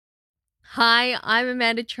Hi, I'm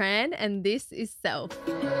Amanda Tran, and this is Self.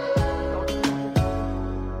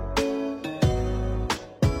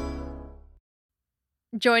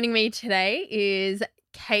 Joining me today is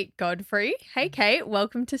Kate Godfrey. Hey, Kate,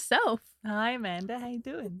 welcome to Self. Hi, Amanda. How you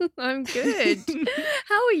doing? I'm good.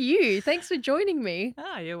 How are you? Thanks for joining me.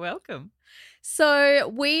 You're welcome. So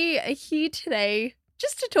we are here today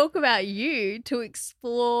just to talk about you, to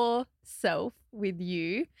explore self with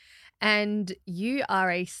you, and you are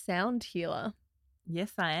a sound healer.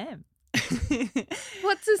 Yes, I am.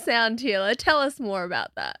 What's a sound healer? Tell us more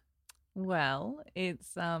about that. Well,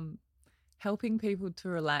 it's helping people to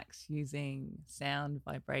relax using sound,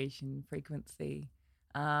 vibration, frequency.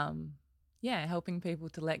 Helping people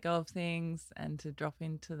to let go of things and to drop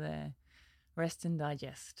into their rest and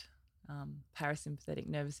digest parasympathetic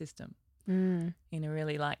nervous system in a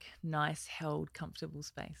really nice, held, comfortable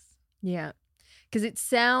space. Yeah, because it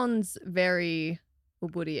sounds very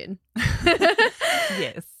Ubuddian.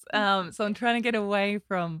 Yes. So I'm trying to get away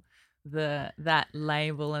from that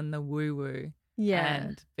label and the woo-woo. Yeah.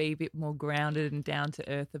 And be a bit more grounded and down to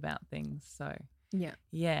earth about things. So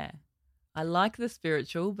yeah. I like the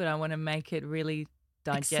spiritual, but I want to make it really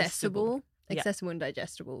digestible. Accessible and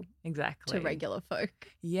digestible. Exactly. To regular folk.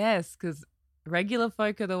 Yes, because regular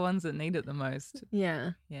folk are the ones that need it the most.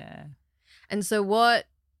 Yeah. Yeah. And so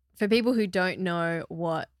for people who don't know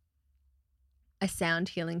what a sound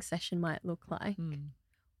healing session might look like,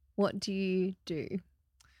 what do you do?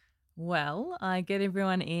 Well, I get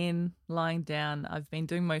everyone in, lying down. I've been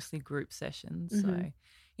doing mostly group sessions. Mm-hmm. So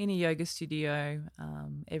in a yoga studio,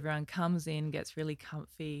 everyone comes in, gets really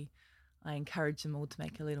comfy. I encourage them all to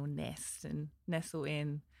make a little nest and nestle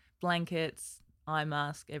in, blankets, eye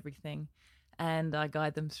mask, everything. And I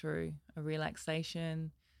guide them through a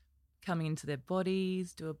relaxation, coming into their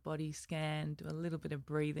bodies, do a body scan, do a little bit of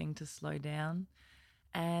breathing to slow down.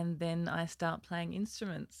 And then I start playing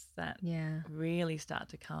instruments that really start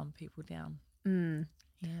to calm people down.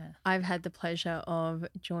 Yeah. I've had the pleasure of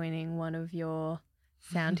joining one of your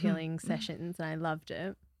sound healing sessions and I loved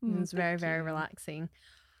it. It was very, very relaxing.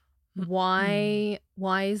 Why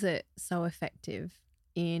is it so effective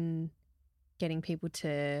in getting people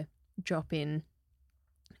to drop in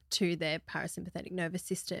to their parasympathetic nervous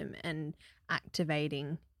system and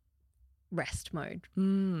activating rest mode?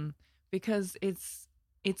 Because it's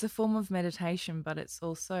a form of meditation, but it's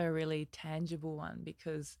also a really tangible one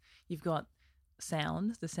because you've got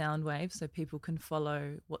sound, the sound waves, so people can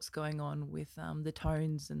follow what's going on with the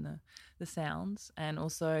tones and the sounds. And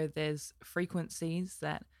also there's frequencies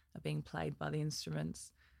that are being played by the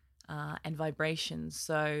instruments and vibrations,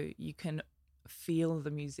 so you can feel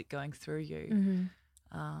the music going through you.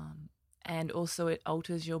 And also it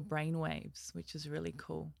alters your brain waves, which is really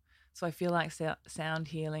cool. So I feel like sound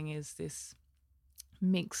healing is this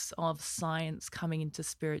mix of science coming into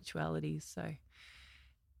spirituality. So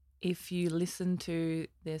if you listen to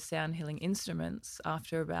their sound healing instruments,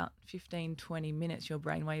 after about 15-20 minutes, your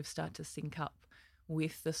brainwaves start to sync up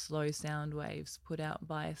with the slow sound waves put out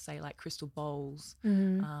by, say, like crystal bowls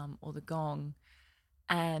or the gong.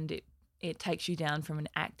 And it takes you down from an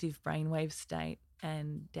active brainwave state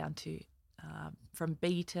and down to from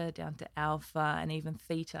beta down to alpha and even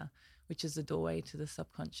theta, which is the doorway to the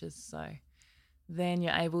subconscious. So then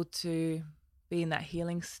you're able to be in that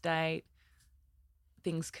healing state.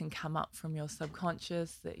 Things can come up from your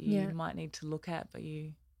subconscious that you might need to look at, but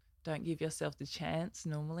you don't give yourself the chance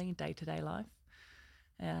normally in day-to-day life.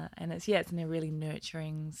 And it's in a really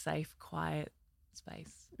nurturing, safe, quiet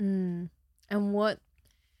space. And in what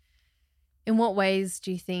ways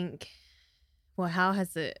do you think, how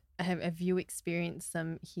has have you experienced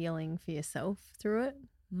some healing for yourself through it?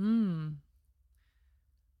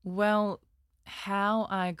 Well, how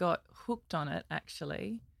I got hooked on it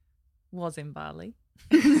actually was in Bali.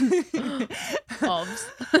 Obs.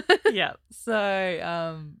 Yeah.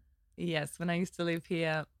 So, yes, when I used to live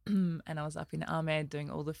here and I was up in Ahmed doing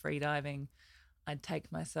all the free diving, I'd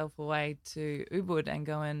take myself away to Ubud and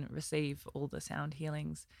go and receive all the sound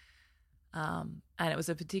healings. And it was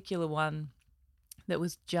a particular one that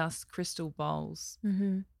was just crystal bowls.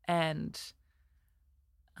 And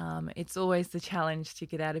it's always the challenge to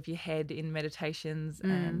get out of your head in meditations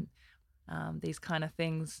and these kind of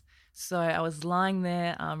things. So I was lying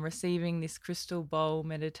there receiving this crystal bowl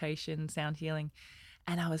meditation, sound healing,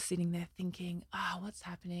 and I was sitting there thinking, what's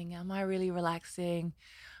happening? Am I really relaxing?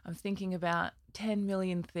 I'm thinking about 10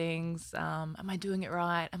 million things. Am I doing it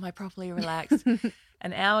right? Am I properly relaxed?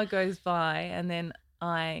 An hour goes by and then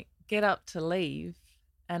I get up to leave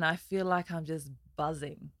and I feel like I'm just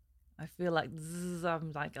buzzing. I feel like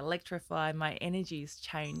I'm like electrified. My energy's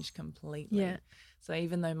changed completely. Yeah. So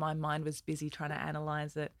even though my mind was busy trying to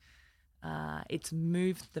analyze it, it's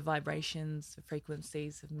moved, the vibrations, the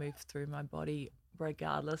frequencies have moved through my body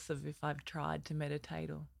regardless of if I've tried to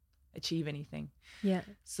meditate or achieve anything. Yeah.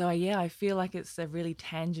 So yeah, I feel like it's a really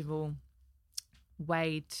tangible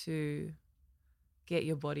way to get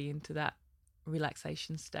your body into that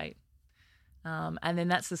relaxation state. And then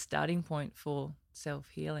that's the starting point for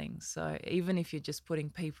self-healing. So even if you're just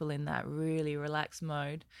putting people in that really relaxed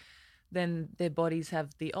mode, then their bodies have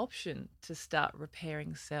the option to start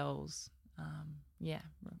repairing cells,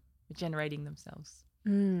 regenerating themselves.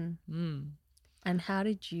 And how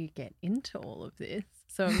did you get into all of this?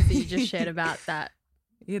 So obviously you just shared about that.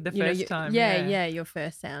 Yeah, the first time. Yeah, your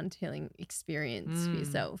first sound healing experience for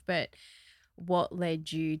yourself. But what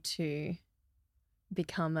led you to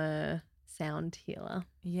become a sound healer?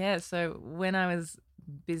 Yeah, so when I was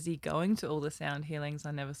busy going to all the sound healings,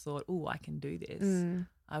 I never thought, oh, I can do this.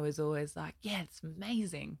 I was always like, yeah, it's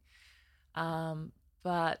amazing.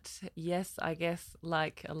 But yes, I guess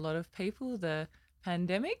like a lot of people, the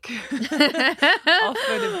pandemic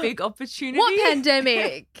offered a big opportunity. What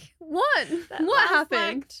pandemic? What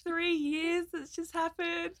happened? Like 3 years it's just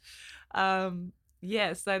happened.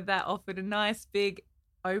 So that offered a nice big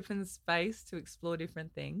open space to explore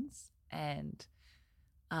different things. And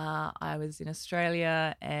I was in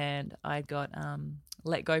Australia and I got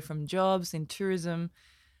let go from jobs in tourism.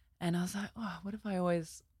 And I was like, oh, what if I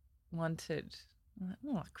always wanted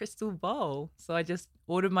a crystal bowl? So I just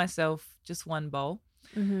ordered myself just one bowl.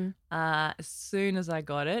 As soon as I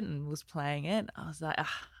got it and was playing it, I was like,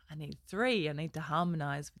 I need 3. I need to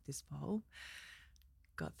harmonize with this bowl.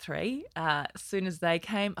 Got 3. As soon as they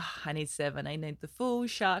came, I need 7. I need the full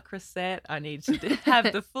chakra set. I need to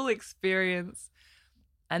have the full experience.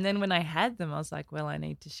 And then when I had them, I was like, well, I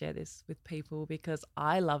need to share this with people because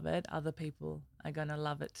I love it. Other people are going to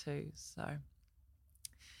love it too. So,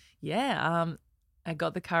 yeah, I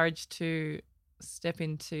got the courage to step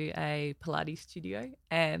into a Pilates studio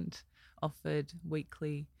and offered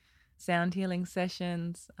weekly sound healing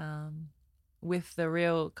sessions with the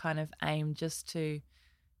real kind of aim just to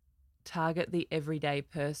target the everyday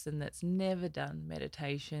person that's never done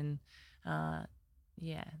meditation,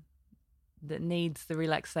 that needs the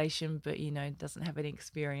relaxation but, doesn't have any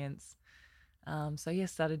experience.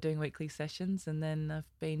 Started doing weekly sessions and then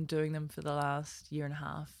I've been doing them for the last year and a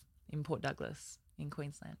half in Port Douglas in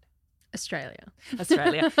Queensland. Australia. Yes.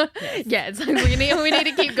 Yeah, it's like we need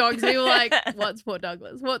to keep going because we were like, what's Port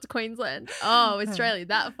Douglas? What's Queensland? Oh, Australia,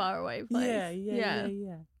 that far away place. Yeah.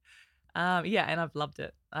 And I've loved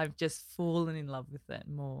it. I've just fallen in love with it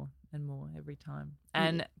more and more every time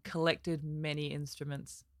and collected many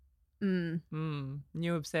instruments.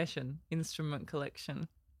 New obsession, instrument collection.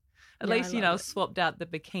 At least, swapped out the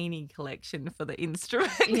bikini collection for the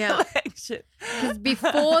instrument collection. Because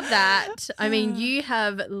before that, I mean, you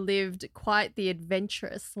have lived quite the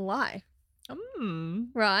adventurous life.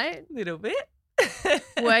 Right? A little bit.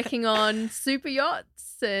 Working on super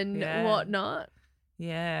yachts and whatnot.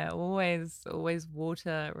 Yeah, always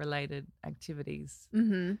water-related activities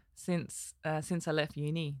since I left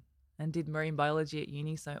uni and did marine biology at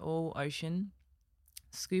uni, so all ocean,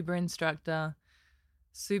 scuba instructor,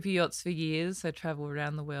 super yachts for years, so traveled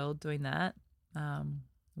around the world doing that,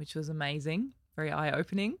 which was amazing, very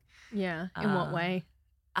eye-opening. Yeah, in what way?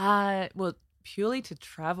 Well, purely to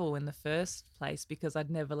travel in the first place because I'd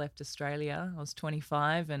never left Australia. I was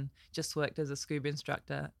 25 and just worked as a scuba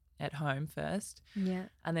instructor at home first. Yeah.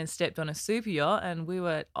 And then stepped on a super yacht and we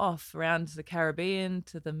were off around the Caribbean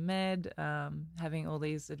to the Med, having all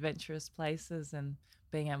these adventurous places and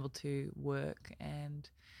being able to work and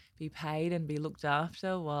be paid and be looked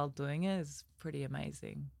after while doing it is pretty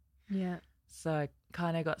amazing. Yeah. So I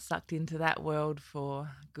kind of got sucked into that world for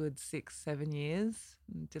a good 6-7 years,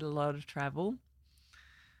 did a lot of travel,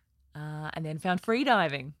 and then found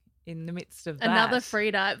freediving in the midst of that. Another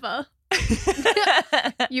freediver.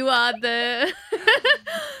 You are the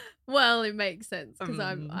well, it makes sense because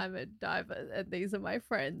I'm a diver and these are my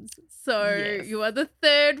friends. So yes. You are the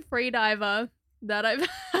 3rd freediver that I've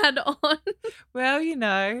had on. Well,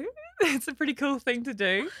 it's a pretty cool thing to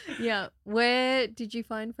do. Yeah. Where did you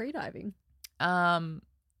find freediving?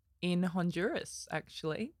 In Honduras,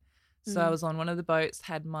 actually. So I was on one of the boats,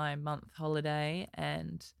 had my month holiday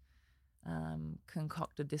and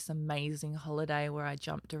concocted this amazing holiday where I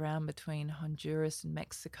jumped around between Honduras and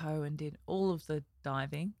Mexico and did all of the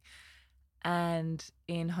diving. And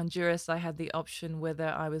in Honduras, I had the option whether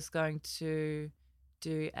I was going to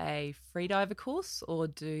do a freediver course or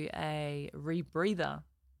do a rebreather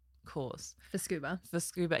course. For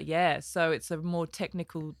scuba, yeah. So it's a more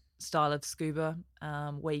technical style of scuba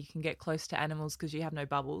where you can get close to animals because you have no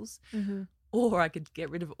bubbles, Mm-hmm. or I could get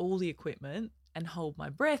rid of all the equipment and hold my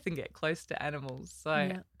breath and get close to animals. So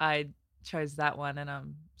Yeah. I chose that one, and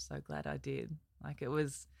I'm so glad I did. Like, it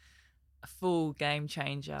was a full game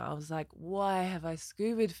changer. I was like, why have I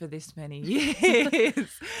scubaed for this many years?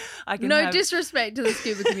 I can No have... disrespect to the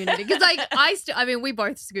scuba community, because like I mean, we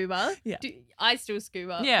both scuba. Yeah. I still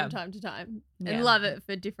scuba Yeah. from time to time Yeah. and love it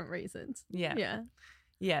for different reasons. Yeah. Yeah.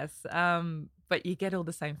 Yes. But you get all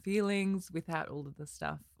the same feelings without all of the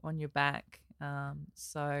stuff on your back.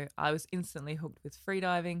 So I was instantly hooked with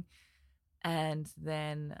freediving, and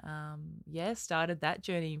then started that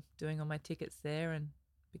journey, doing all my tickets there and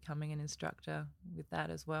becoming an instructor with that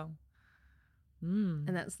as well.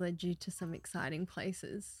 And that's led you to some exciting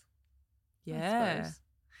places. Yeah.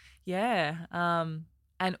 Yeah.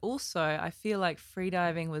 And also I feel like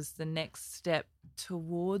freediving was the next step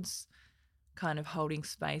towards kind of holding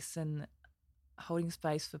space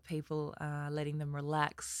for people, letting them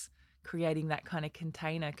relax, creating that kind of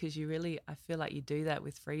container, because I feel like you do that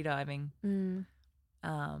with freediving.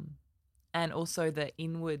 And also the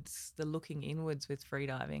looking inwards with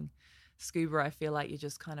freediving. Scuba, I feel like you're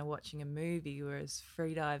just kind of watching a movie, whereas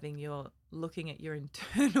freediving, you're looking at your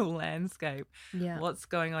internal landscape. Yeah. What's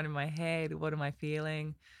going on in my head? What am I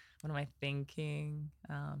feeling? What am I thinking?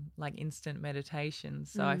 Like instant meditation.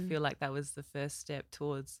 So I feel like that was the first step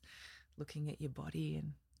towards looking at your body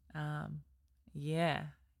and,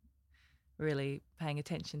 really paying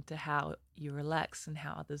attention to how you relax and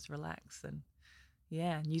how others relax, and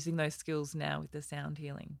using those skills now with the sound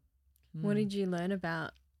healing. What did you learn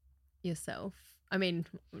about yourself? I mean,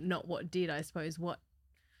 not what did, I suppose. What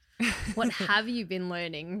have you been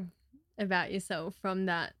learning about yourself from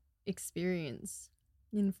that experience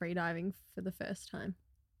in freediving for the first time?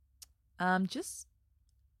 Just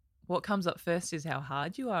what comes up first is how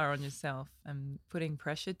hard you are on yourself and putting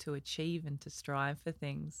pressure to achieve and to strive for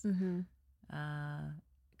things.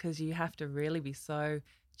 Because you have to really be so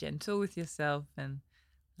gentle with yourself, and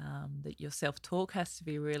that your self-talk has to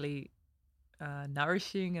be really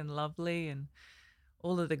nourishing and lovely, and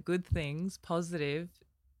all of the good things, positive,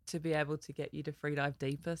 to be able to get you to freedive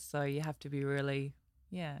deeper. So you have to be really,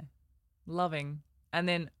 loving, and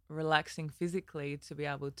then relaxing physically to be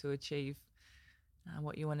able to achieve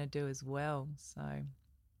what you want to do as well. So,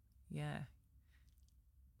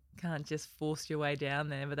 can't just force your way down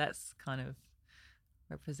there, but that's kind of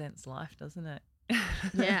represents life, doesn't it?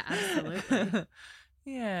 Yeah, absolutely.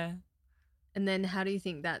 Yeah. And then how do you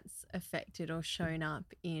think that's affected or shown up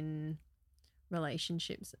in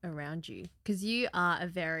relationships around you? Because you are a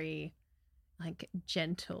very like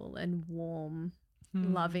gentle and warm,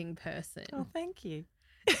 loving person. Oh, thank you.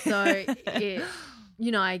 So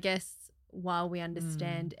I guess while we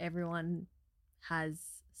understand everyone has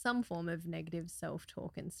some form of negative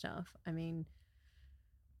self-talk and stuff, I mean,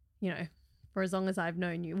 for as long as I've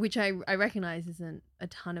known you, which I recognize isn't a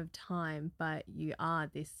ton of time, but you are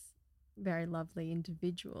this very lovely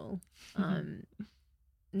individual. And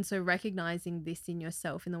so recognizing this in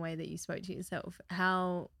yourself, in the way that you spoke to yourself,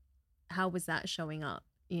 how was that showing up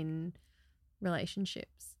in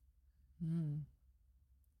relationships?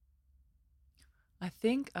 I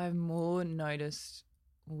think I've more noticed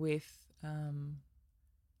with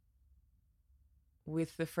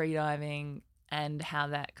the freediving and how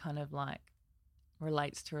that kind of like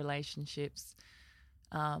relates to relationships.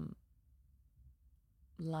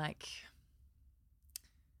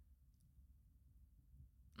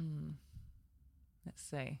 Let's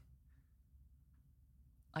see.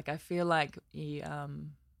 Like I feel like you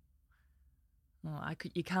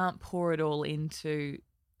can't pour it all into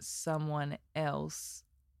someone else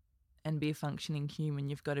and be a functioning human.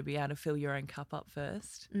 You've got to be able to fill your own cup up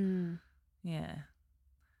first. Yeah.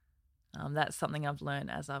 That's something I've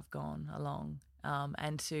learned as I've gone along,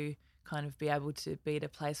 and to kind of be able to be at a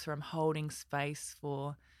place where I'm holding space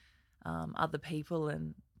for other people,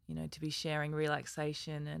 and to be sharing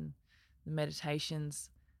relaxation and the meditations.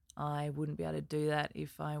 I wouldn't be able to do that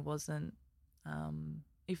if I wasn't,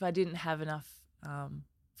 if I didn't have enough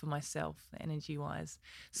for myself, energy-wise.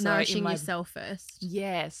 So nourishing yourself first.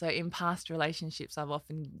 Yeah. So in past relationships, I've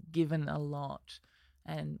often given a lot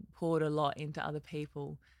and poured a lot into other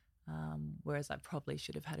people, whereas I probably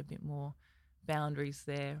should have had a bit more boundaries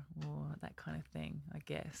there, or that kind of thing, I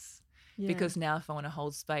guess. Yeah. Because now if I want to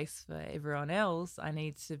hold space for everyone else, I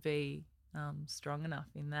need to be strong enough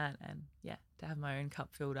in that, and to have my own cup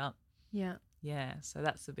filled up. Yeah. So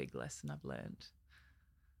that's a big lesson I've learned.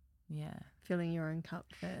 Yeah. Filling your own cup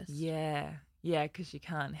first. Yeah, because you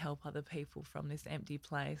can't help other people from this empty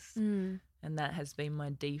place. And that has been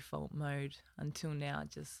my default mode until now,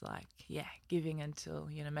 just like, giving until,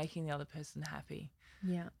 making the other person happy.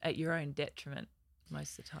 Yeah. At your own detriment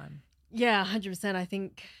most of the time. Yeah, 100%. I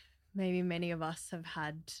think maybe many of us have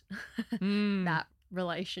had that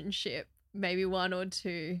relationship, maybe one or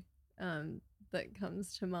two that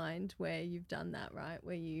comes to mind where you've done that, right?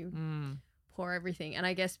 Where you pour everything. And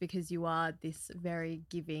I guess because you are this very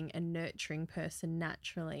giving and nurturing person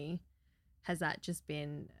naturally, has that just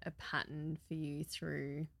been a pattern for you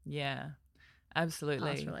through absolutely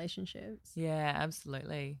past relationships? Yeah,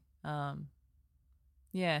 absolutely.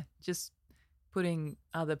 Just putting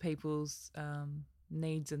other people's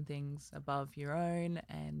needs and things above your own,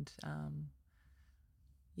 and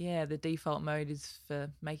the default mode is for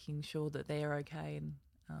making sure that they're okay and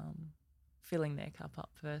filling their cup up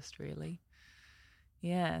first, really.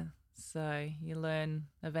 So you learn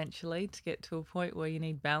eventually to get to a point where you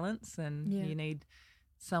need balance, and you need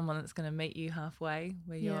someone that's going to meet you halfway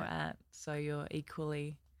where you're at, so you're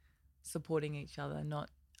equally supporting each other, not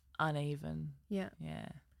uneven.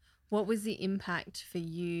 What was the impact for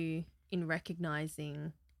you in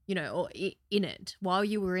recognizing, or in it, while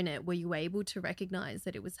you were in it, were you able to recognize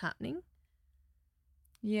that it was happening?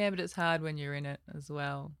 Yeah, but it's hard when you're in it as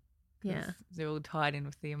well. Yeah. They're all tied in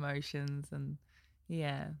with the emotions and,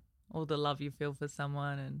 all the love you feel for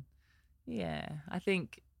someone. And, I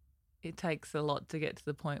think it takes a lot to get to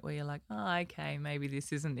the point where you're like, oh, okay, maybe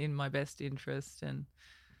this isn't in my best interest. And,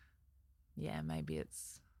 maybe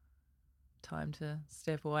it's time to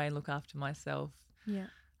step away and look after myself. Yeah.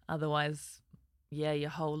 Otherwise, your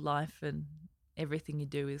whole life and everything you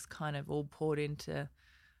do is kind of all poured into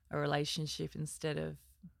a relationship instead of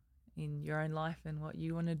in your own life and what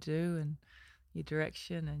you want to do and your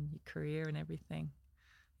direction and your career and everything.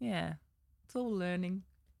 It's all learning.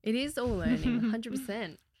 It is all learning,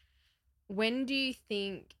 100%. When do you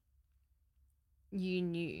think you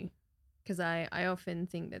knew? Because I often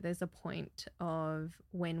think that there's a point of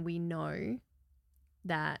when we know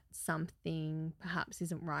that something perhaps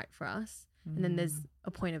isn't right for us, and then there's a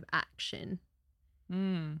point of action.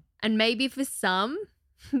 And maybe for some,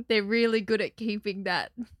 they're really good at keeping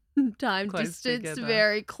that time distance together.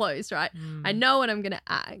 Very close, right? I know when I'm going to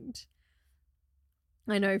act.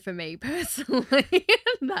 I know for me personally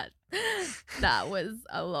that was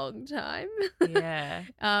a long time. Yeah.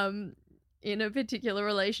 In a particular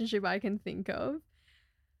relationship I can think of.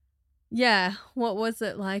 Yeah. What was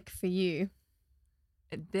it like for you?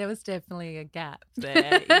 There was definitely a gap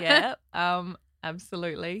there. Yeah.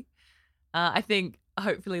 Absolutely. I think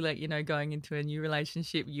hopefully, going into a new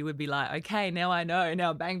relationship, you would be like, okay, now I know,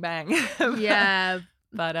 now bang, bang. Yeah.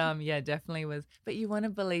 But definitely was. But you want to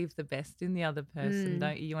believe the best in the other person,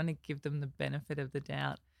 don't you? You want to give them the benefit of the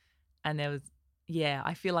doubt. And there was,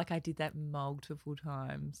 I feel like I did that multiple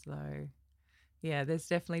times. So, there's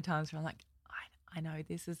definitely times where I'm like, I know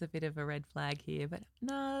this is a bit of a red flag here, but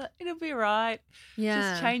no, it'll be right. Yeah.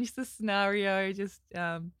 Just change the scenario. Just,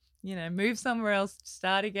 move somewhere else,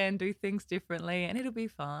 start again, do things differently, and it'll be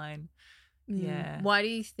fine. Yeah. Why do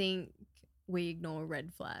you think we ignore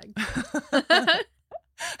red flags?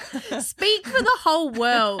 Speak for the whole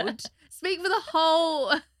world. Speak for the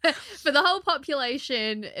whole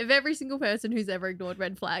population of every single person who's ever ignored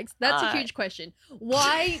red flags. That's a huge question.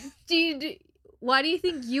 Why do you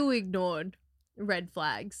think you ignored red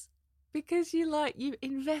flags? Because you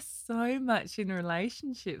invest so much in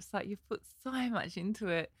relationships, like you put so much into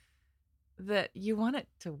it that you want it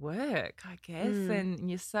to work, I guess, and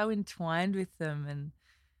you're so entwined with them,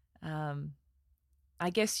 and I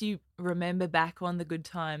guess you remember back on the good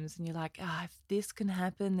times and you're like, if this can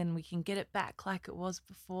happen, then we can get it back like it was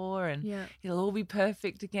before, and it'll all be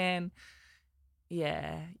perfect again.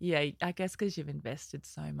 Yeah, I guess because you've invested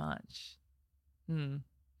so much. And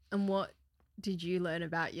what did you learn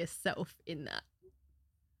about yourself in that?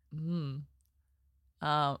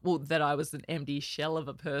 Well, that I was an empty shell of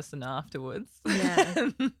a person afterwards. Yeah.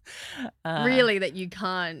 Really, that you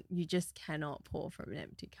just cannot pour from an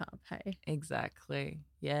empty cup, hey? Exactly.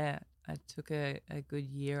 Yeah. I took a good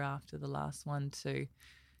year after the last one to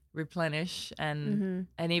replenish and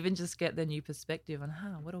even just get the new perspective on,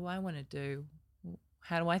 what do I want to do?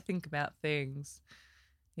 How do I think about things?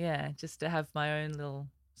 Yeah, just to have my own little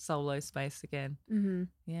solo space again.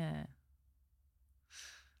 Yeah.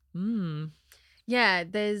 Yeah,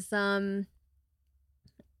 there's I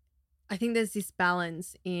think there's this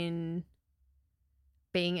balance in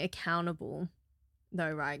being accountable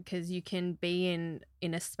though, right? Because you can be in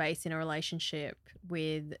a space in a relationship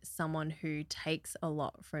with someone who takes a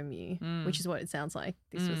lot from you, which is what it sounds like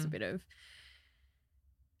this was a bit of.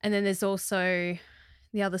 And then there's also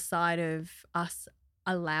the other side of us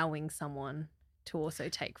allowing someone to also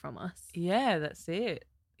take from us. Yeah, that's it.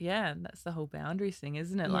 Yeah, that's the whole boundaries thing,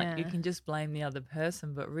 isn't it? Like you Yeah. can just blame the other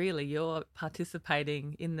person, but really you're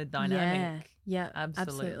participating in the dynamic. Yeah,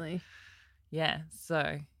 Absolutely. absolutely. Yeah,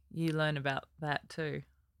 so you learn about that too,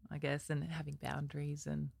 I guess, and having boundaries,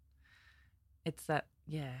 and it's that,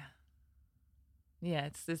 yeah. Yeah,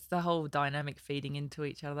 it's the whole dynamic feeding into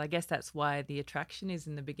each other. I guess that's why the attraction is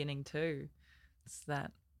in the beginning too. It's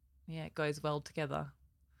that, yeah, it goes well together.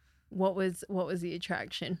 What was the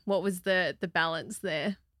attraction? What was the balance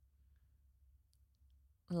there?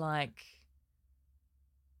 Like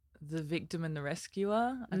the victim and the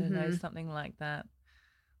rescuer. I don't know, something like that.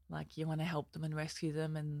 Like you want to help them and rescue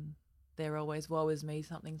them, and they're always, woe is me,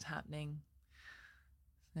 something's happening.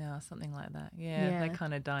 Yeah, something like that. Yeah, that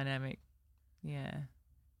kind of dynamic. Yeah,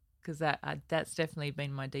 because that's definitely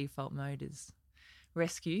been my default mode is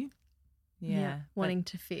rescue. Yeah, wanting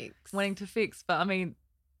to fix. But I mean,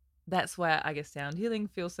 that's why I guess sound healing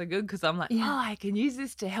feels so good, because I'm like, oh, I can use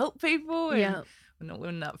this to help people. And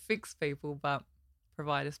we'll not fix people, but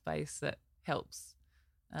provide a space that helps.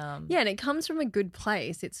 And it comes from a good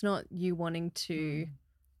place. It's not you wanting to,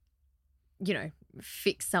 you know,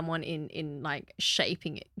 fix someone in like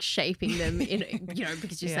shaping them in, you know,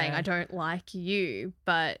 because you're saying I don't like you.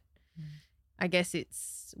 But I guess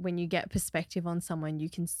it's when you get perspective on someone,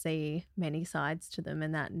 you can see many sides to them,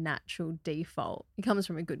 and that natural default, it comes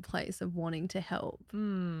from a good place of wanting to help.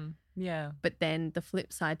 Yeah. But then the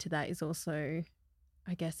flip side to that is also,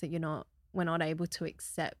 I guess, that we're not able to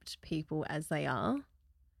accept people as they are.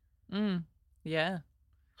 Yeah.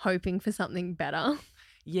 Hoping for something better.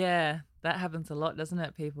 Yeah, that happens a lot, doesn't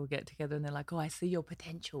it? People get together and they're like, oh, I see your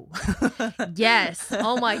potential. Yes.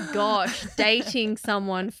 Oh my gosh. Dating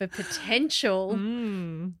someone for potential.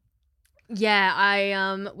 Yeah,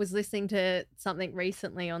 I was listening to something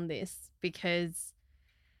recently on this because,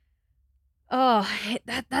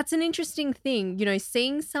 that's an interesting thing. You know,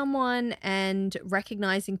 seeing someone and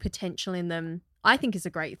recognizing potential in them, I think is a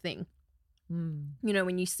great thing. You know,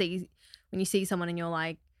 when you see someone and you're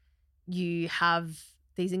like, you have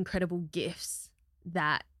these incredible gifts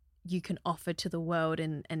that you can offer to the world,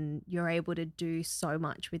 and you're able to do so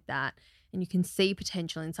much with that, and you can see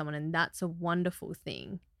potential in someone, and that's a wonderful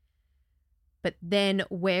thing. But then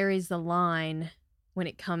where is the line when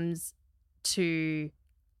it comes to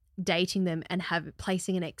dating them and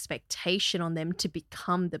placing an expectation on them to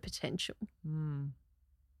become the potential?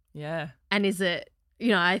 Yeah. And is it, you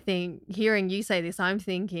know, I think hearing you say this, I'm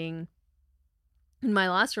thinking in my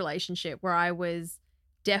last relationship where I was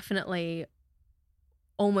definitely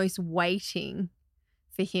almost waiting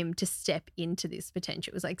for him to step into this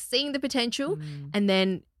potential. It was like seeing the potential and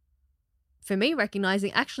then for me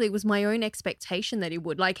recognizing actually it was my own expectation that he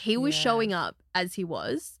would. Like he was showing up as he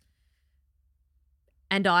was,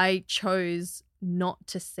 and I chose not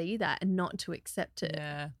to see that and not to accept it.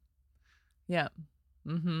 Yeah.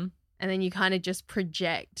 And then you kind of just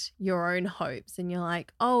project your own hopes and you're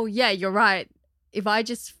like, oh yeah, you're right. If I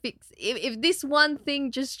just if this one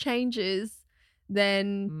thing just changes,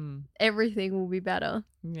 then everything will be better.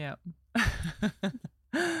 Yeah.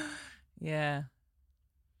 Yeah.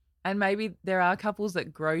 And maybe there are couples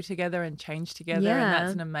that grow together and change together, and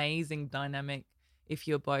that's an amazing dynamic if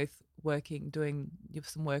you're both doing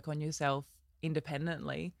some work on yourself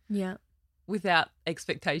independently. Yeah. Without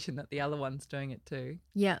expectation that the other one's doing it too.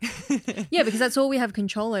 Yeah. Yeah, because that's all we have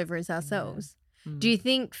control over is ourselves. Do you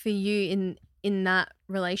think for you in that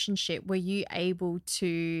relationship, were you able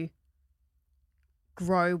to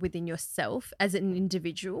grow within yourself as an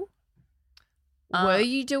individual? Were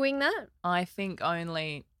you doing that? I think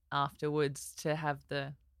only afterwards, to have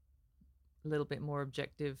the little bit more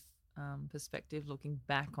objective perspective looking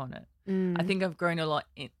back on it. I think I've grown a lot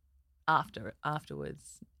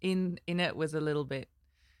afterwards. In it was a little bit,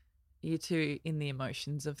 you two in the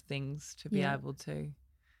emotions of things to be able to,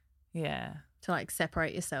 to like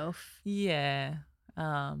separate yourself. Yeah.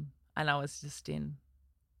 And I was just in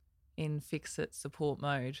fix it support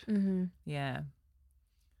mode. Yeah.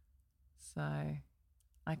 So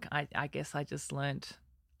I guess I just learnt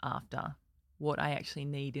after what I actually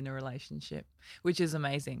need in a relationship, which is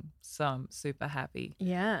amazing. So I'm super happy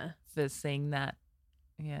for seeing that.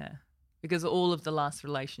 Yeah. Because all of the last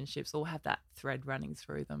relationships all have that thread running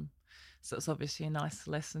through them. So it's obviously a nice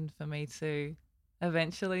lesson for me to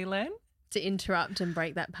eventually learn. To interrupt and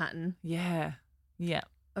break that pattern. Yeah. Yeah.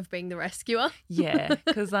 Of being the rescuer. Yeah.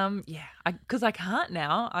 Because I can't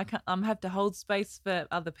now. I have to hold space for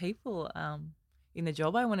other people in the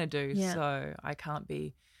job I want to do. Yeah. So I can't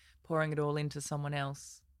be pouring it all into someone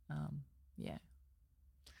else. Yeah.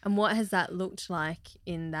 And what has that looked like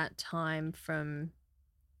in that time from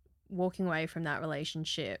walking away from that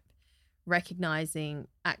relationship, recognizing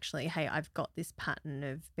actually, hey, I've got this pattern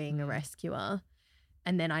of being a rescuer,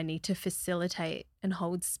 and then I need to facilitate and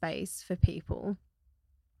hold space for people.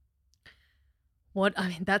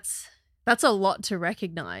 That's a lot to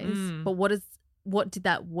recognize. But what did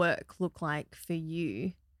that work look like for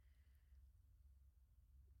you?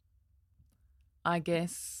 I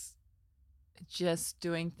guess just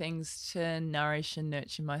doing things to nourish and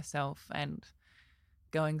nurture myself, and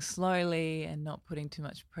going slowly and not putting too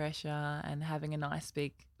much pressure, and having a nice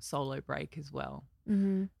big solo break as well.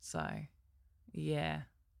 So, yeah.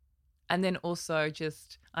 And then also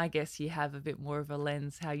just, I guess you have a bit more of a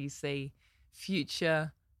lens how you see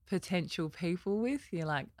future potential people with. You're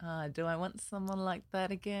like, do I want someone like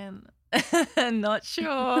that again? Not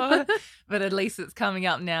sure. But at least it's coming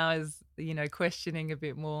up now as, questioning a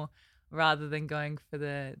bit more, rather than going for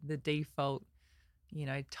the default,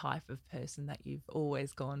 type of person that you've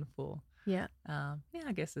always gone for. Yeah.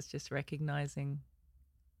 I guess it's just recognizing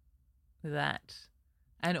that.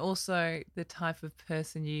 And also the type of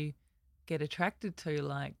person you get attracted to.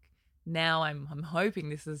 Like, now I'm hoping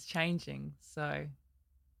this is changing. So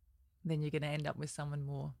then you're going to end up with someone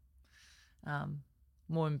more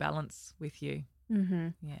in balance with you.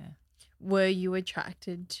 Yeah. Were you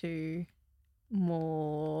attracted to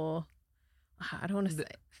more, I don't want to say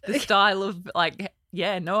the style of, like,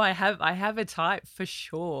 I have a type for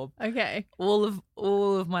sure. Okay. All of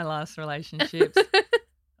my last relationships.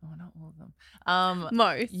 Oh, not all of them.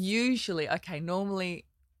 Most. Usually, normally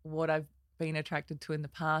what I've been attracted to in the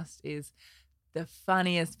past is the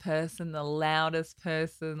funniest person, the loudest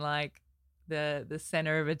person, like the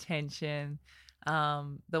center of attention,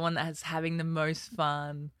 the one that's having the most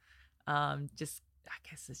fun. Just, I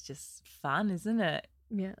guess it's just fun, isn't it?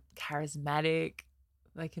 Yeah. Charismatic.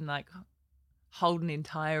 They can like hold an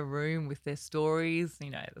entire room with their stories.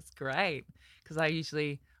 That's great, because I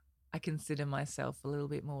consider myself a little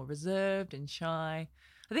bit more reserved and shy.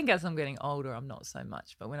 I think as I'm getting older, I'm not so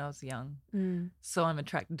much, but when I was young, so I'm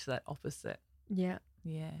attracted to that opposite. Yeah.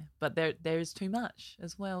 Yeah. But there is too much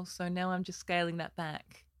as well. So now I'm just scaling that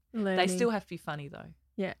back. Learning. They still have to be funny though.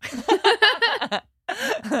 Yeah.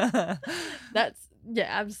 That's,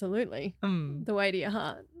 absolutely. The way to your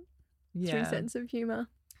heart. Yeah. True sense of humor.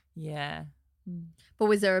 Yeah. But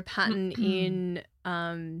was there a pattern in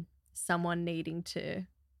someone needing to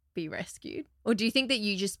be rescued? Or do you think that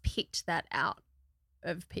you just picked that out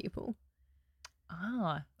of people?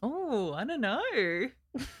 I don't know.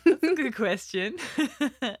 That's a good question.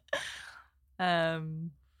 Yeah,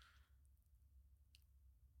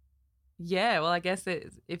 well, I guess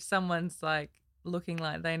if someone's like looking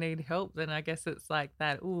like they need help, then I guess it's like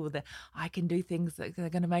that. I can do things that are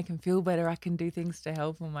going to make them feel better. I can do things to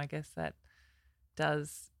help them. I guess that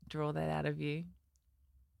does draw that out of you.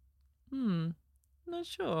 Not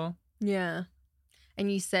sure. Yeah.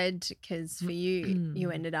 And you said, because for you,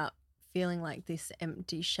 you ended up feeling like this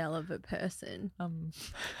empty shell of a person.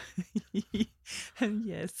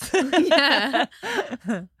 Yes. Yeah.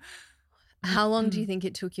 How long do you think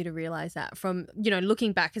it took you to realize that? From,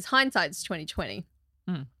 looking back, because hindsight's 2020.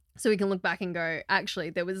 So we can look back and go, actually,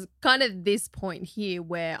 there was kind of this point here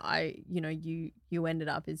where you ended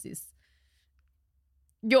up as this.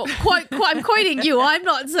 I'm quoting you. I'm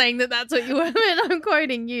not saying that that's what you were meant. I'm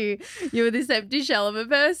quoting you. You were this empty shell of a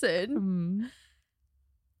person.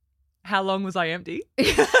 How long was I empty?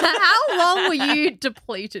 How long were you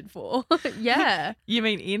depleted for? Yeah. You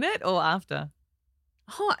mean in it or after?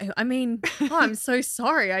 Oh, I mean, I'm so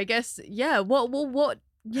sorry. I guess, yeah. What?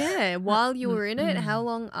 Yeah, while you were in it, how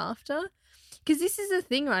long after? Because this is the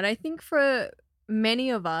thing, right? I think for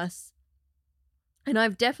many of us, and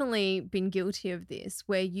I've definitely been guilty of this,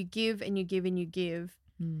 where you give and you give and you give,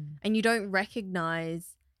 and you don't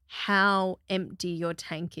recognize how empty your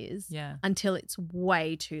tank is until it's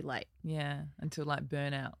way too late. Yeah, until like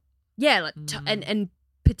burnout. Yeah, like and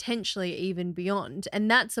potentially even beyond.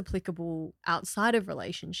 And that's applicable outside of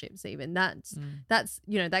relationships even. That's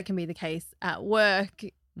that can be the case at work,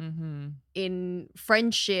 in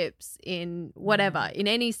friendships, in whatever, in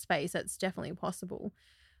any space. That's definitely possible.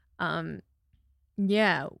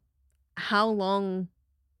 Yeah. How long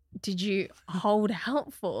did you hold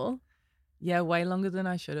out for? Yeah, way longer than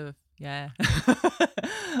I should have. Yeah.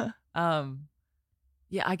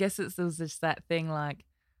 Yeah, I guess it was just that thing, like,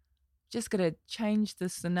 just got to change the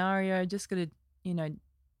scenario, just got to,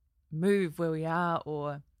 move where we are,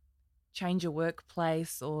 or change a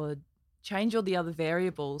workplace, or change all the other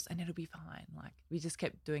variables, and it'll be fine. Like, we just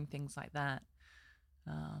kept doing things like that.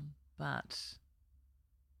 But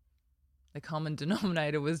the common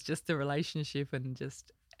denominator was just the relationship and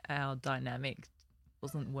just our dynamic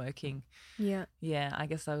wasn't working. Yeah. Yeah, I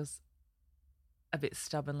guess I was a bit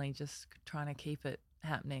stubbornly just trying to keep it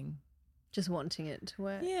happening. Just wanting it to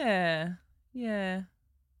work. Yeah, yeah.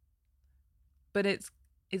 But it's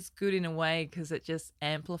good in a way because it just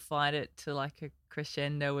amplified it to like a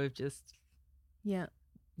crescendo of just, Yeah.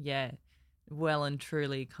 yeah, well and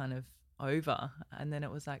truly kind of over. And then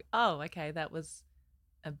it was like, oh, okay, that was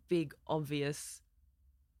a big, obvious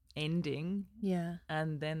ending. Yeah.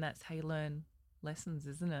 And then that's how you learn lessons,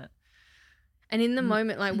 isn't it? And in the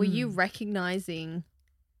moment, like, were you recognizing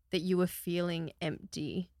that you were feeling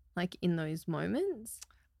empty, like, in those moments?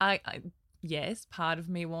 I yes, part of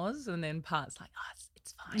me was, and then parts like, oh,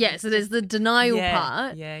 it's fine. Yeah, so there's the denial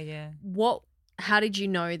part. Yeah. How did you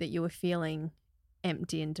know that you were feeling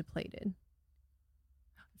empty and depleted?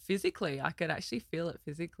 Physically, I could actually feel it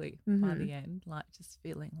physically by the end, like just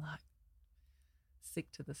feeling like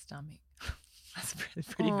sick to the stomach. That's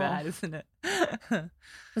pretty bad, isn't it?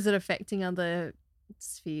 Was it affecting other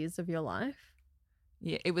spheres of your life?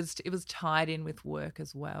 Yeah, it was tied in with work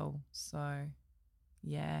as well. So,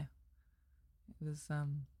 yeah, it was. I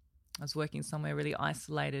was working somewhere really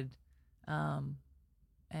isolated,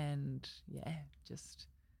 and yeah, just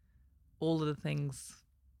all of the things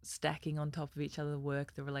stacking on top of each other: the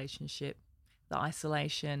work, the relationship, the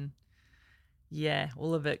isolation. Yeah,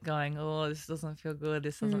 all of it going, oh, this doesn't feel good.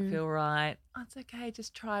 This doesn't feel right. Oh, it's okay.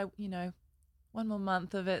 Just try, one more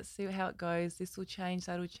month of it, see how it goes. This will change.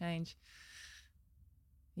 That'll change.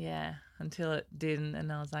 Yeah, until it didn't.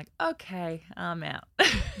 And I was like, okay, I'm out.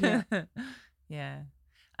 Yeah. Yeah.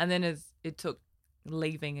 And then it took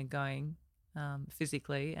leaving and going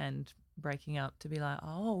physically and breaking up to be like,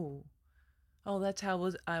 oh, that's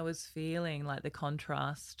how I was feeling, like the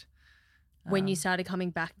contrast. When you started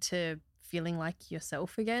coming back to feeling like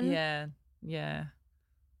yourself again? Yeah.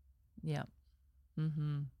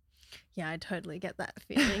 Mm-hmm. Yeah, I totally get that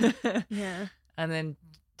feeling. Yeah. And then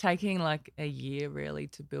taking like a year really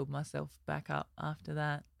to build myself back up after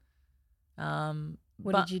that.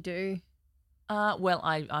 What did you do? Well,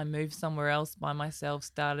 I moved somewhere else by myself,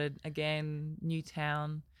 started again, new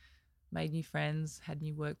town, made new friends, had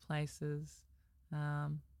new workplaces.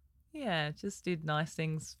 Yeah, just did nice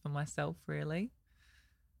things for myself really.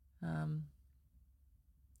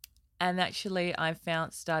 And actually I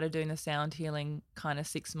started doing the sound healing kind of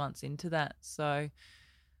 6 months into that. So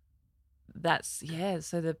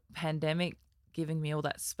so the pandemic giving me all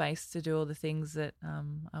that space to do all the things that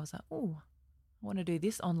I was like, oh, I want to do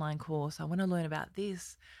this online course. I want to learn about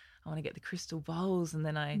this. I want to get the crystal bowls. And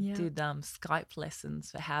then I did Skype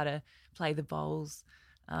lessons for how to play the bowls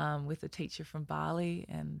with a teacher from Bali.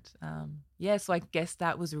 And so I guess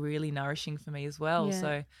that was really nourishing for me as well. Yeah.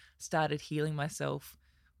 So started healing myself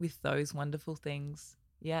with those wonderful things.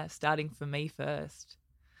 Yeah, starting for me first.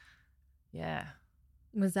 Yeah.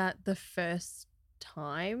 Was that the first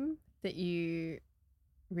time that you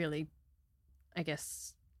really, I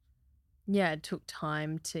guess, took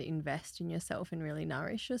time to invest in yourself and really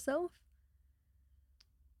nourish yourself?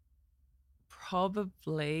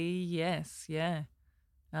 Probably, yes. Yeah.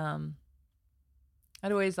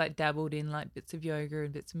 I'd always like dabbled in like bits of yoga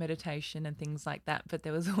and bits of meditation and things like that, but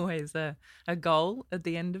there was always a goal at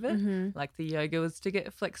the end of it. Mm-hmm. Like the yoga was to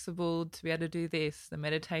get flexible, to be able to do this. The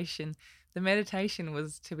meditation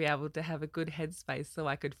was to be able to have a good headspace so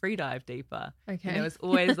I could free dive deeper. Okay. It was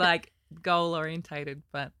always like goal orientated,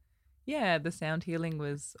 but yeah, the sound healing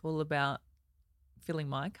was all about filling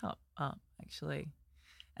my cup up actually.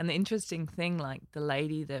 And the interesting thing, like the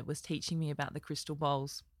lady that was teaching me about the crystal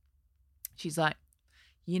bowls, she's like,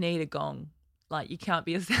 you need a gong. Like you can't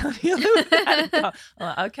be a sound healer without a gong. I'm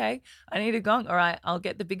like, okay, I need a gong. All right, I'll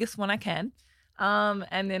get the biggest one I can.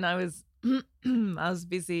 And then I was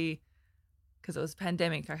busy because it was a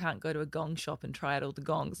pandemic. I can't go to a gong shop and try out all the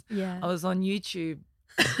gongs. Yeah. I was on YouTube.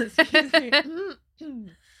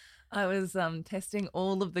 I was testing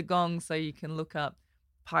all of the gongs, so you can look up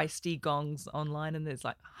Paiste gongs online, and there's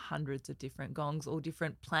like hundreds of different gongs, all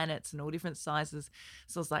different planets and all different sizes.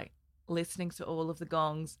 So I was like listening to all of the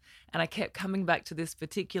gongs, and I kept coming back to this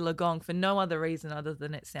particular gong for no other reason other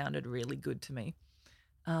than it sounded really good to me.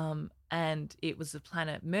 And it was the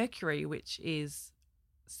planet Mercury, which is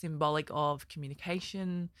symbolic of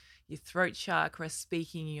communication, your throat chakra,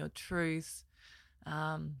 speaking your truth.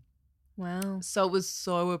 Wow. So it was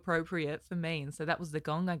so appropriate for me. And so that was the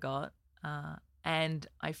gong I got. And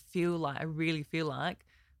I really feel like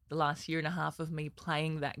the last year and a half of me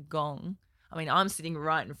playing that gong, I mean, I'm sitting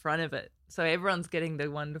right in front of it. So everyone's getting the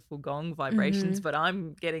wonderful gong vibrations, but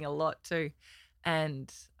I'm getting a lot too.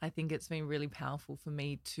 And I think it's been really powerful for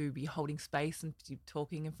me to be holding space and to be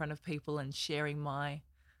talking in front of people and sharing my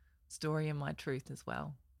story and my truth as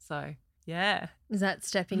well. So, yeah. Is that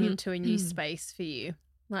stepping into a new space for you?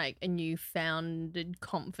 Like a new founded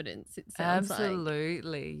confidence, it sounds like.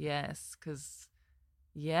 Absolutely, yes. Because,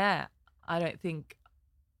 yeah, I don't think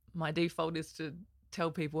my default is to tell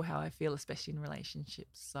people how I feel, especially in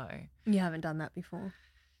relationships. So you haven't done that before?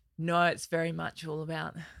 No, it's very much all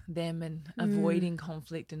about them and avoiding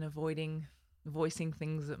conflict and avoiding voicing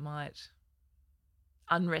things that might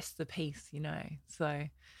unrest the peace, you know. So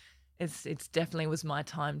it's definitely was my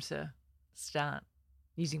time to start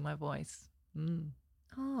using my voice.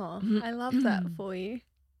 Oh, I love that for you.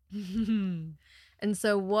 And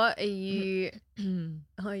so what are you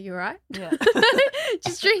oh, you right? Yeah.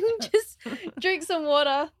 just drink some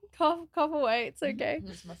water. Cough away. It's okay.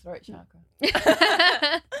 It's my throat chakra.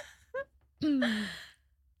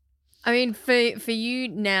 I mean, for you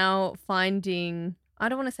now finding, I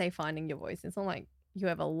don't want to say finding your voice. It's not like you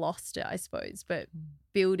ever lost it, I suppose, but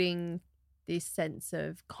building this sense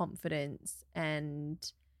of confidence and,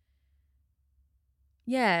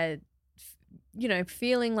 yeah, you know,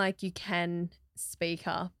 feeling like you can speak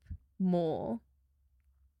up more.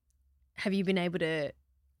 Have you been able to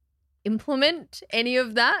implement any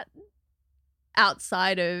of that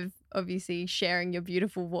outside of obviously sharing your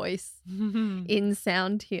beautiful voice in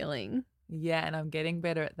sound healing? Yeah, and I'm getting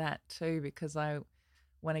better at that too, because I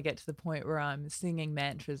want to get to the point where I'm singing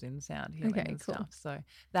mantras in sound healing and cool. stuff. So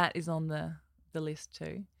that is on the list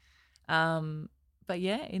too. But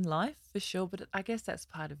yeah, in life for sure. But I guess that's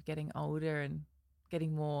part of getting older and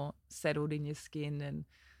getting more settled in your skin and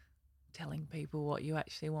telling people what you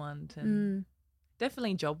actually want. And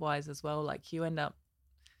definitely job-wise as well. Like you end up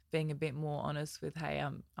being a bit more honest with, hey,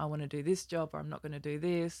 I want to do this job, or I'm not going to do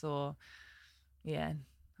this, or yeah,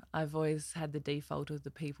 I've always had the default of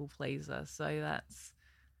the people pleaser. So that's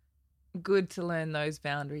good to learn those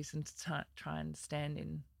boundaries and to try and stand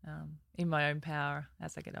in my own power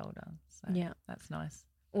as I get older. So yeah, that's nice.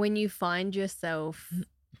 When you find yourself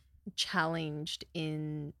challenged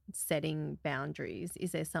in setting boundaries,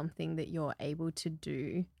 is there something that you're able to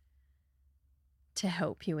do to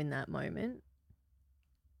help you in that moment?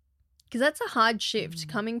 Because that's a hard shift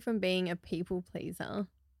coming from being a people pleaser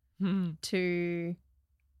to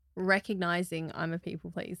recognizing I'm a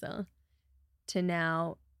people pleaser to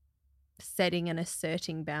now setting and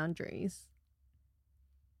asserting boundaries.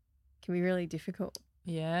 Can be really difficult.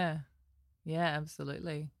 Yeah,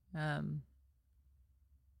 absolutely.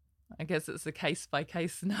 I guess it's a case by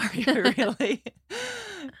case scenario, really.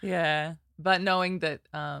 Yeah, but knowing that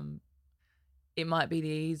it might be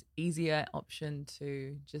the easier option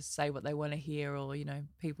to just say what they want to hear, or, you know,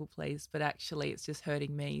 people please, but actually it's just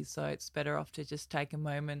hurting me. So it's better off to just take a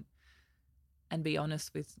moment and be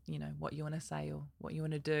honest with, you know, what you want to say or what you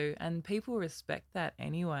want to do. And people respect that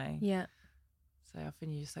anyway. Yeah. So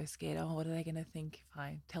often you're so scared, oh, what are they going to think if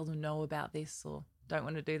I tell them no about this or don't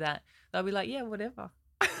want to do that? They'll be like, yeah, whatever.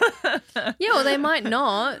 Yeah, well, they might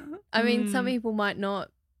not. I mean, some people might not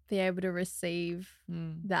be able to receive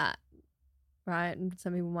that. Right, and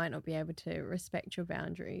some people might not be able to respect your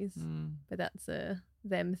boundaries, but that's a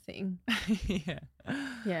them thing.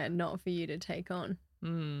 Yeah, not for you to take on.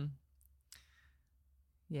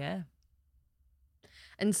 Yeah.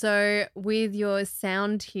 And so with your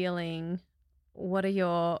sound healing, what are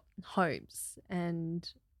your hopes and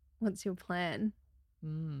what's your plan?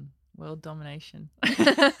 World domination.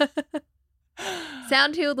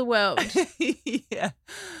 Sound heal the world. Yeah.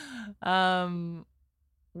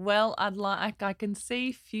 Well, I can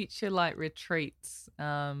see future like retreats,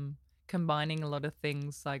 combining a lot of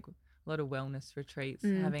things, like a lot of wellness retreats,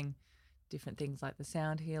 having different things like the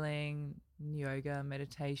sound healing, yoga,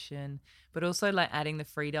 meditation, but also like adding the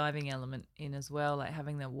freediving element in as well, like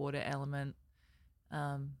having the water element,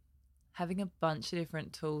 having a bunch of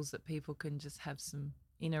different tools that people can just have some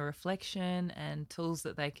inner reflection and tools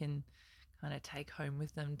that they can kind of take home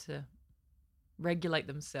with them to regulate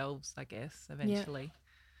themselves, I guess, eventually.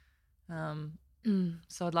 Yeah.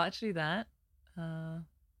 So I'd like to do that.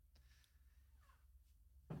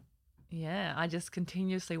 Yeah, I just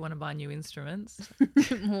continuously want to buy new instruments.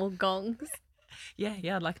 More gongs.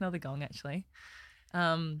 Yeah, I'd like another gong actually.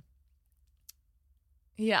 Yeah,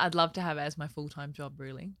 I'd love to have it as my full-time job,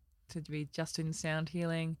 really, to be just in sound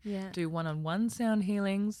healing, do one-on-one sound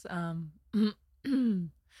healings.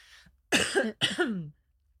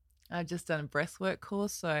 I've just done a breathwork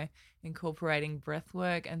course, so incorporating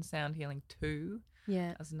breathwork and sound healing too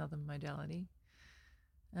as another modality.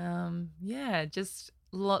 Yeah, just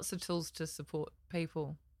lots of tools to support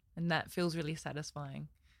people, and that feels really satisfying.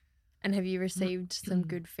 And have you received some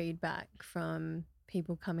good feedback from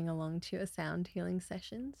people coming along to your sound healing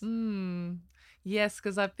sessions? Yes,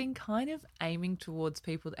 because I've been kind of aiming towards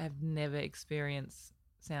people that have never experienced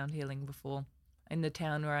sound healing before. In the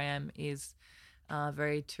town where I am is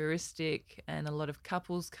very touristic, and a lot of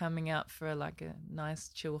couples coming out for like a nice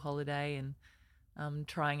chill holiday and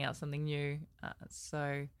trying out something new.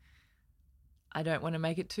 So I don't want to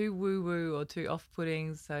make it too woo-woo or too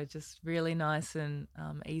off-putting, so just really nice and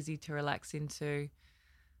easy to relax into.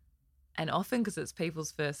 And often, because it's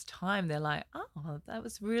people's first time, they're like, oh, that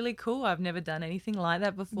was really cool. I've never done anything like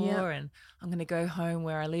that before. Yep. And I'm going to go home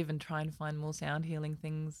where I live and try and find more sound healing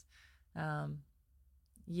things.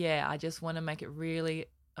 Yeah, I just want to make it really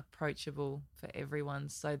approachable for everyone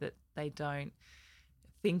so that they don't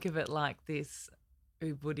think of it like this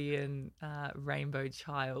Ubudian rainbow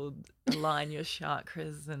child, align your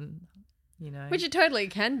chakras and, Which it totally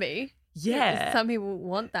can be. Yeah. Some people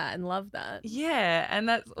want that and love that. Yeah, and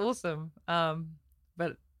that's awesome.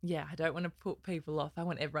 But yeah, I don't want to put people off. I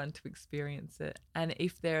want everyone to experience it. And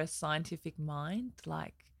if they're a scientific mind,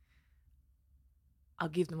 like I'll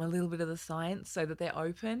give them a little bit of the science so that they're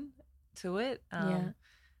open to it.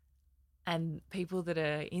 And people that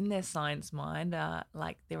are in their science mind are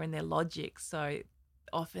like they're in their logic. So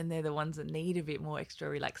often they're the ones that need a bit more extra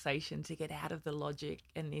relaxation to get out of the logic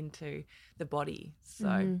and into the body.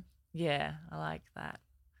 So yeah, I like that.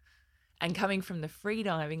 And coming from the free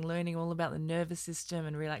diving, learning all about the nervous system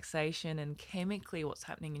and relaxation and chemically what's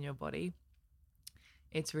happening in your body,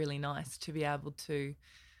 it's really nice to be able to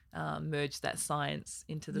merge that science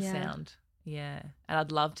into the sound. Yeah. And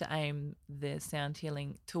I'd love to aim the sound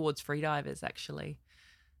healing towards free divers, actually.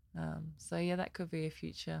 So, yeah, that could be a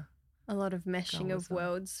future. A lot of meshing of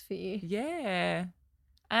worlds for you. Yeah.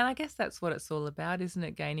 And I guess that's what it's all about, isn't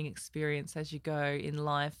it? Gaining experience as you go in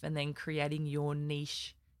life and then creating your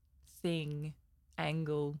niche thing,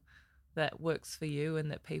 angle that works for you and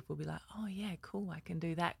that people will be like, oh, yeah, cool, I can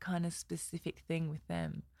do that kind of specific thing with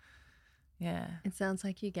them. Yeah. It sounds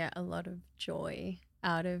like you get a lot of joy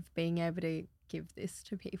out of being able to give this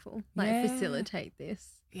to people, like facilitate this.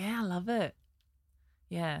 Yeah, I love it.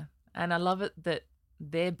 Yeah. And I love it that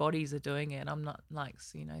their bodies are doing it. I'm not like,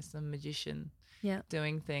 some magician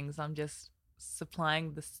doing things. I'm just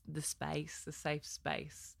supplying the space, the safe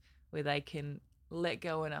space where they can let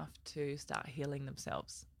go enough to start healing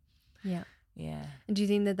themselves. Yeah. Yeah. And do you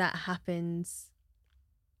think that happens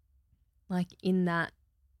like in that,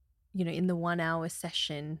 in the 1 hour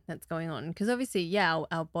session that's going on? Because obviously,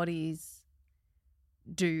 our bodies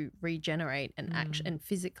do regenerate and act and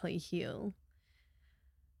physically heal.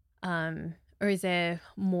 Or is there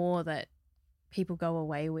more that people go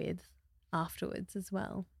away with afterwards as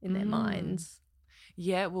well in their minds?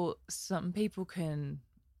 Yeah, well, some people can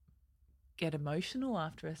get emotional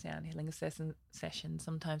after a sound healing session.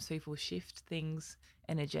 Sometimes people shift things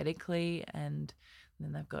energetically and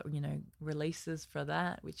then they've got, releases for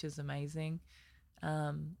that, which is amazing.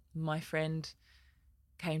 My friend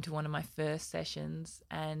came to one of my first sessions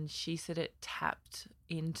and she said it tapped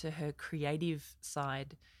into her creative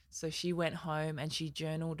side. So she went home and she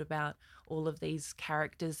journaled about all of these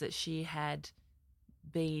characters that she had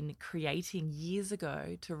been creating years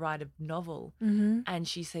ago to write a novel. And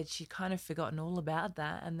she said she kind of forgotten all about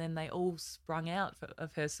that, and then they all sprung out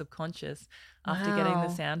of her subconscious after getting the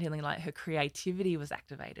sound healing. Like her creativity was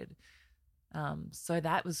activated. So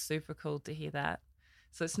that was super cool to hear that.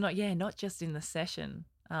 So it's not just in the session,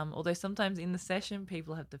 although sometimes in the session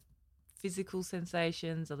people have the physical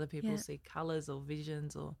sensations, other people see colors or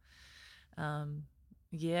visions or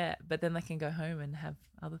but then they can go home and have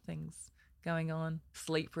other things going on.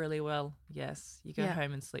 Sleep really well. Yes, you go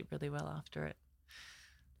home and sleep really well after it.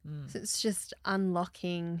 So it's just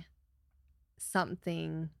unlocking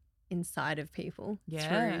something inside of people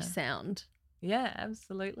through sound. Yeah,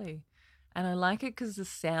 absolutely. And I like it because the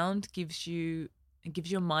sound gives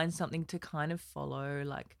your mind something to kind of follow.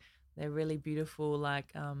 Like they're really beautiful,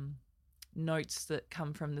 like notes that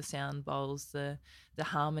come from the sound bowls, the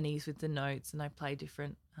harmonies with the notes, and I play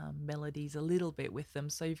different melodies a little bit with them.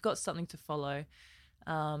 So you've got something to follow.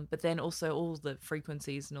 But then also all the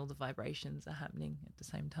frequencies and all the vibrations are happening at the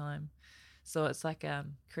same time. So it's like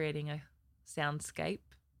creating a soundscape.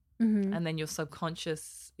 And then your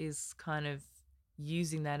subconscious is kind of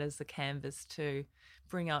using that as the canvas to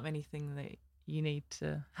bring up anything that you need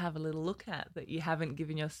to have a little look at that you haven't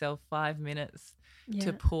given yourself 5 minutes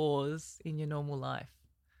to pause in your normal life.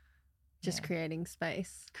 Just creating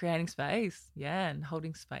space. Creating space, and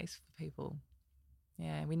holding space for people.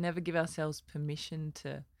 Yeah, we never give ourselves permission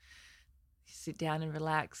to sit down and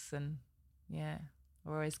relax and, we're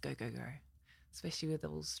always go, go, go. especially with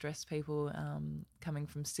all stressed people coming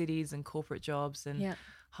from cities and corporate jobs and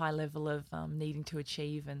high level of needing to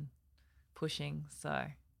achieve and pushing. So,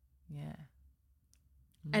 yeah.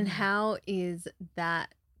 And how is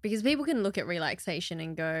that? Because people can look at relaxation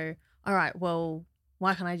and go, all right, well,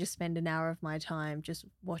 why can't I just spend an hour of my time just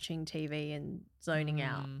watching TV and zoning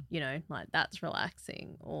out? You know, like that's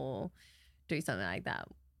relaxing, or do something like that.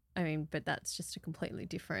 I mean, but that's just a completely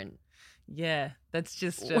different. Yeah, that's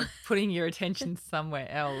just putting your attention somewhere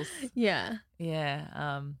else. Yeah.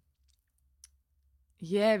 Yeah.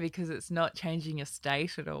 Yeah, because it's not changing your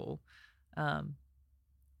state at all.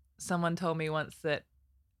 Someone told me once that,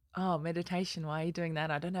 oh, meditation, why are you doing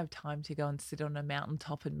that? I don't have time to go and sit on a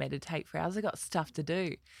mountaintop and meditate for hours. I got stuff to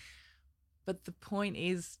do. But the point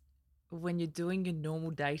is, when you're doing your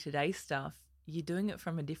normal day-to-day stuff, you're doing it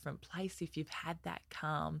from a different place. If you've had that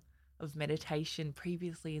calm of meditation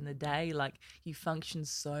previously in the day, like you function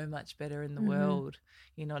so much better in the world.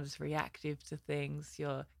 You're not as reactive to things.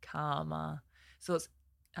 You're calmer. So it's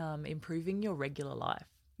improving your regular life.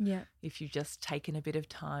 Yeah. If you've just taken a bit of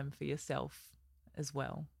time for yourself as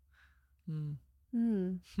well.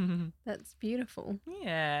 That's beautiful.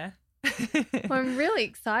 Yeah. Well, I'm really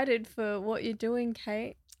excited for what you're doing,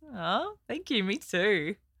 Kate. Oh, thank you. Me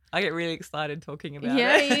too. I get really excited talking about it.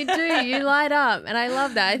 Yeah, you do. You light up. And I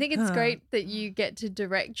love that. I think it's great that you get to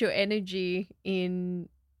direct your energy in,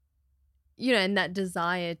 you know, and that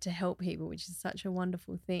desire to help people, which is such a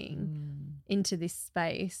wonderful thing, into this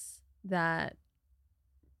space that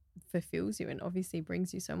fulfills you and obviously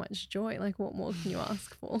brings you so much joy. Like, what more can you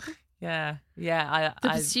ask for? Yeah. Yeah. The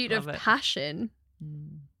pursuit of passion.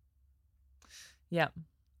 Yeah.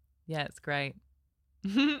 Yeah, it's great.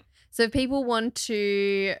 So if people want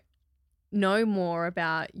to know more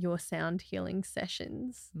about your sound healing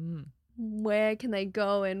sessions, where can they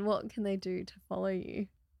go and what can they do to follow you?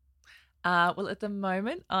 Well, at the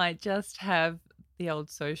moment, I just have the old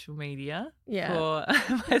social media for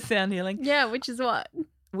my sound healing. Yeah, which is what?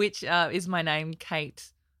 Which is my name,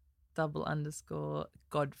 Kate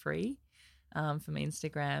 _Godfrey from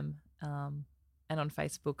Instagram. And on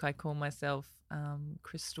Facebook, I call myself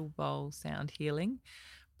Crystal Bowl Sound Healing.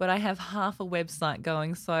 But I have half a website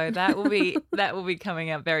going, so that will be coming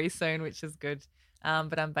out very soon, which is good.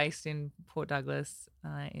 But I'm based in Port Douglas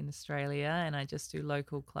in Australia, and I just do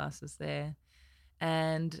local classes there.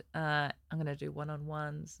 And I'm going to do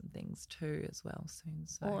one-on-ones and things too as well soon.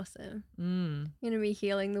 So. Awesome. You're going to be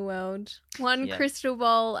healing the world one crystal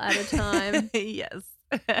bowl at a time. Yes.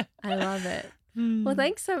 I love it. Well,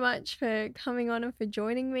 thanks so much for coming on and for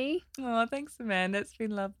joining me. Oh, thanks, Amanda. It's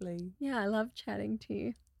been lovely. Yeah, I love chatting to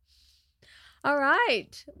you. All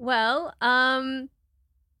right. Well,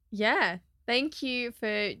 yeah. Thank you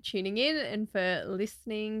for tuning in and for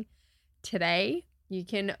listening today. You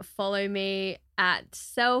can follow me at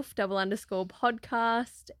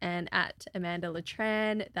self_podcast and at Amanda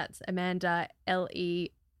Letran. That's Amanda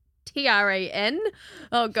Letran.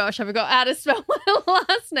 Oh gosh, I forgot how to spell my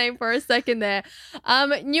last name for a second there.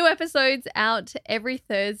 New episodes out every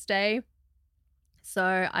Thursday.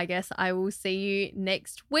 So I guess I will see you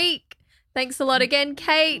next week. Thanks a lot again,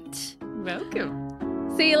 Kate.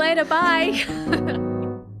 Welcome. See you later. Bye.